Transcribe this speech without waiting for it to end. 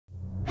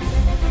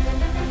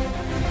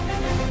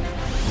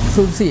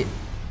Thulci,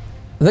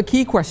 the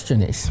key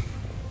question is,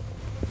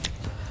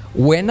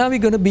 when are we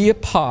going to be a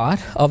part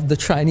of the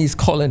Chinese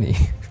colony?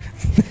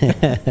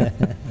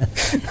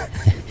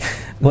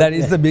 That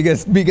is the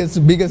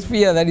biggest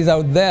fear that is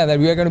out there, that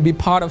we are going to be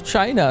part of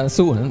China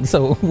soon.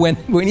 So when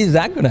is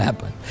that going to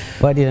happen?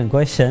 Quite a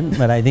question,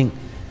 but I think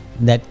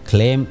that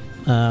claim,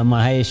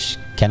 Mahieash,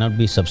 cannot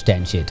be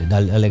substantiated.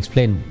 I'll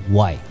explain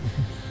why.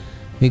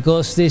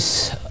 Because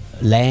this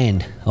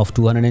land of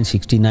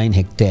 269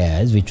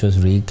 hectares, which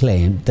was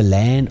reclaimed, the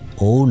land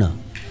owner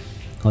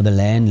or the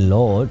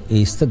landlord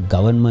is the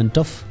government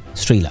of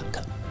Sri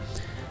Lanka.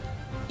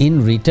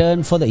 In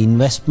return for the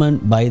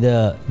investment by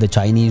the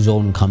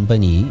Chinese-owned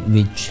company,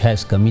 which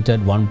has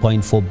committed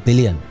 $1.4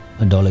 billion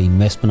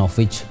investment, of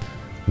which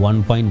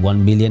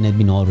 $1.1 billion has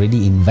been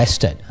already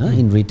invested.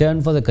 In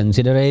return for the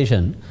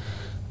consideration,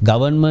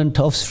 government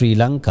of Sri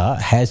Lanka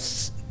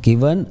has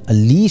given a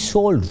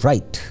leasehold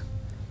right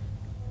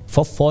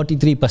for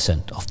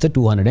 43% of the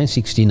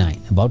 269,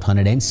 about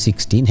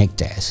 116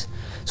 hectares.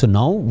 So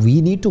now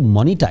we need to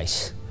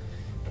monetize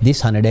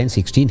this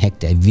 116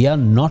 hectares. We are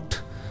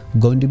not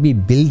going to be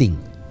building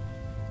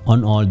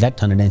on all that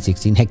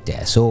 116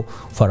 hectares. So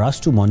for us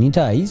to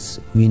monetize,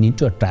 we need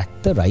to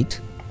attract the right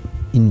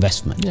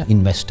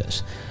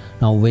investors.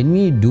 Now when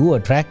we do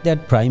attract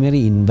that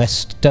primary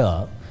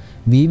investor,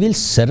 we will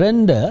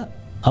surrender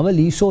our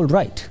leasehold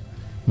right.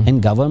 And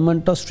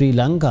government of Sri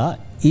Lanka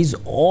is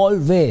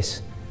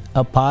always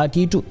a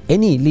party to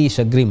any lease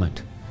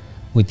agreement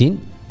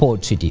within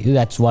port city.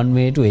 That's one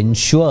way to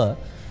ensure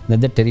that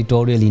the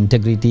territorial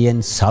integrity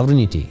and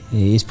sovereignty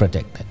is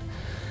protected.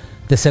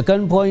 The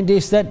second point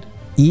is that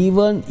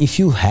even if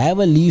you have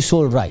a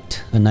leasehold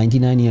right, a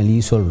 99-year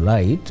leasehold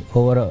right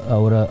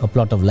over a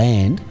plot of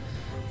land,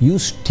 you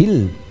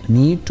still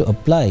need to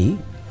apply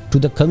to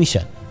the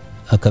commission,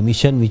 a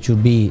commission which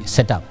would be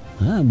set up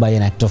by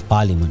an act of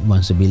parliament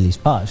once the bill is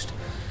passed.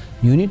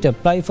 You need to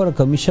apply for a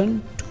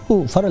commission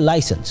for a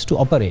license to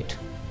operate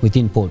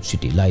within port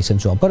city,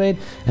 license to operate,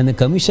 and the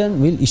commission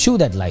will issue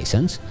that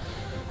license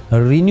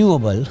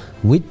renewable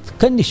with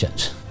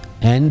conditions.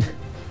 And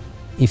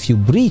if you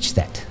breach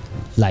that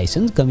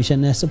license,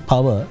 commission has the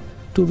power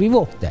to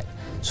revoke that.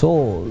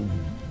 So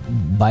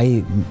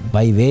by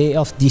way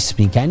of this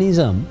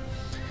mechanism,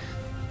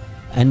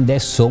 and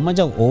there's so much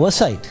of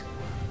oversight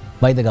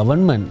by the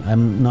government,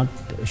 I'm not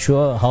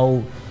sure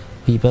how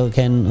people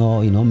can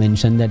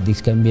mention that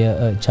this can be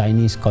a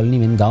Chinese colony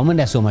when government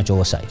has so much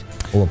oversight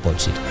over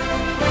port city.